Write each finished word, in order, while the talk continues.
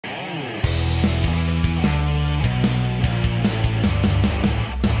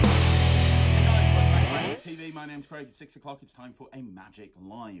break at 6 o'clock. It's time for a Magic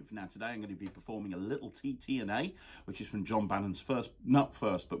Live. Now, today I'm going to be performing a little TT&A, which is from John Bannon's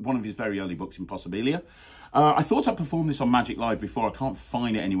but one of his very early books, Impossibilia. I thought I'd perform this on Magic Live before. I can't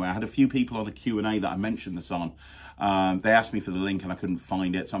find it anywhere. I had a few people on a Q&A that I mentioned this on. They asked me for the link and I couldn't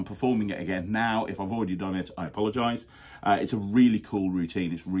find it, so I'm performing it again now. If I've already done it, I apologise. It's a really cool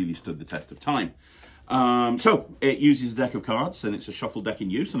routine. It's really stood the test of time. So it uses a deck of cards, and it's a shuffle deck in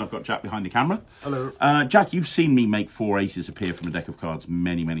use, and I've got Jack behind the camera. Hello. Jack, you've seen me make 4 aces appear from a deck of cards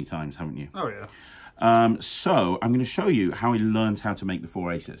many, many times, haven't you? Oh, yeah. So I'm going to show you how I learned how to make the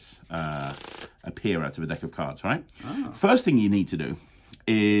 4 aces appear out of a deck of cards, right? Oh. First thing you need to do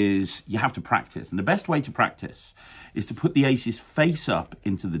is you have to practice, and the best way to practice is to put the aces face up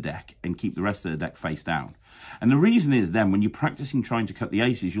into the deck and keep the rest of the deck face down. And the reason is then when you're practicing trying to cut the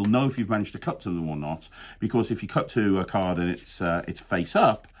aces, you'll know if you've managed to cut to them or not, because if you cut to a card and it's face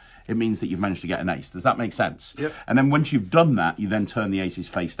up, it means that you've managed to get an ace. Does that make sense? Yep. And then once you've done that, you then turn the aces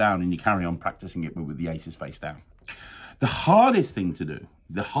face down and you carry on practicing it with the aces face down. The hardest thing to do,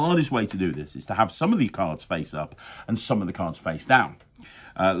 the hardest way to do this is to have some of the cards face up and some of the cards face down.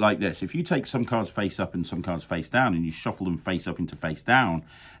 Like this. If you take some cards face up and some cards face down and you shuffle them face up into face down,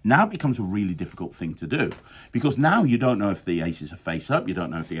 now it becomes a really difficult thing to do, because now you don't know if the aces are face up, you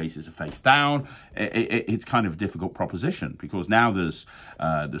don't know if the aces are face down. It's kind of a difficult proposition, because now there's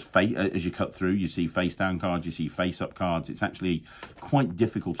as you cut through, you see face down cards, you see face up cards. It's actually quite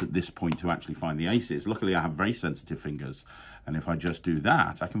difficult at this point to actually find the aces. Luckily, I have very sensitive fingers, and if I just do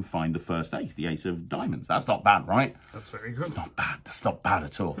that, I can find the first ace, the ace of diamonds. That's not bad, right? That's very good. It's not bad. That's not bad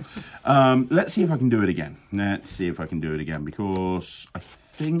at all. Let's see if I can do it again. Let's see if I can do it again, because I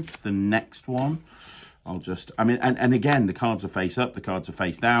think the next one, and again, the cards are face up, the cards are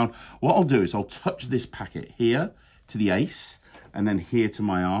face down. What I'll do is I'll touch this packet here to the ace, and then here to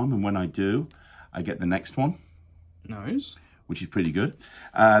my arm, and when I do, I get the next one. Nice. Which is pretty good.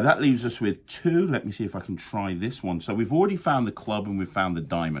 That leaves us with 2. Let me see if I can try this one. So we've already found the club and we've found the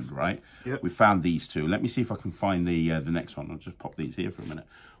diamond, right? Yep. We've found these 2. Let me see if I can find the next one. I'll just pop these here for a minute.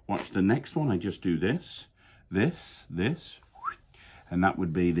 Watch the next one. I just do this, and that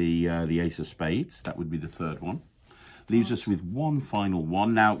would be the ace of spades. That would be the 3rd one. Leaves us with 1 final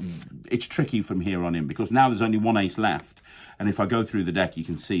one. Now, it's tricky from here on in, because now there's only 1 ace left. And if I go through the deck, you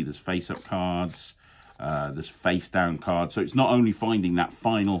can see there's face-up cards, there's face-down cards. So it's not only finding that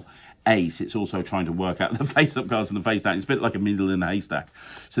final ace, it's also trying to work out the face-up cards and the face-down. It's a bit like a needle in a haystack.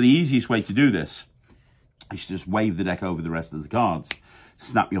 So the easiest way to do this is to just wave the deck over the rest of the cards,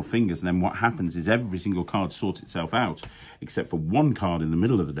 snap your fingers, and then what happens is every single card sorts itself out, except for 1 card in the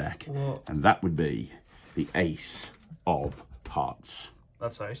middle of the deck, and that would be the ace of hearts.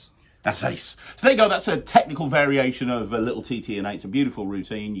 That's ace. That's ace. So there you go. That's a technical variation of a little TT&A. It's a beautiful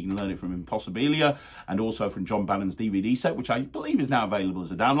routine. You can learn it from Impossibilia and also from John Bannon's DVD set, which I believe is now available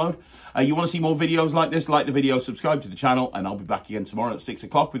as a download. You want to see more videos like this, like the video, subscribe to the channel, and I'll be back again tomorrow at 6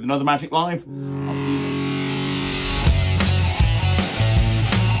 o'clock with another Magic Live. I'll see you then.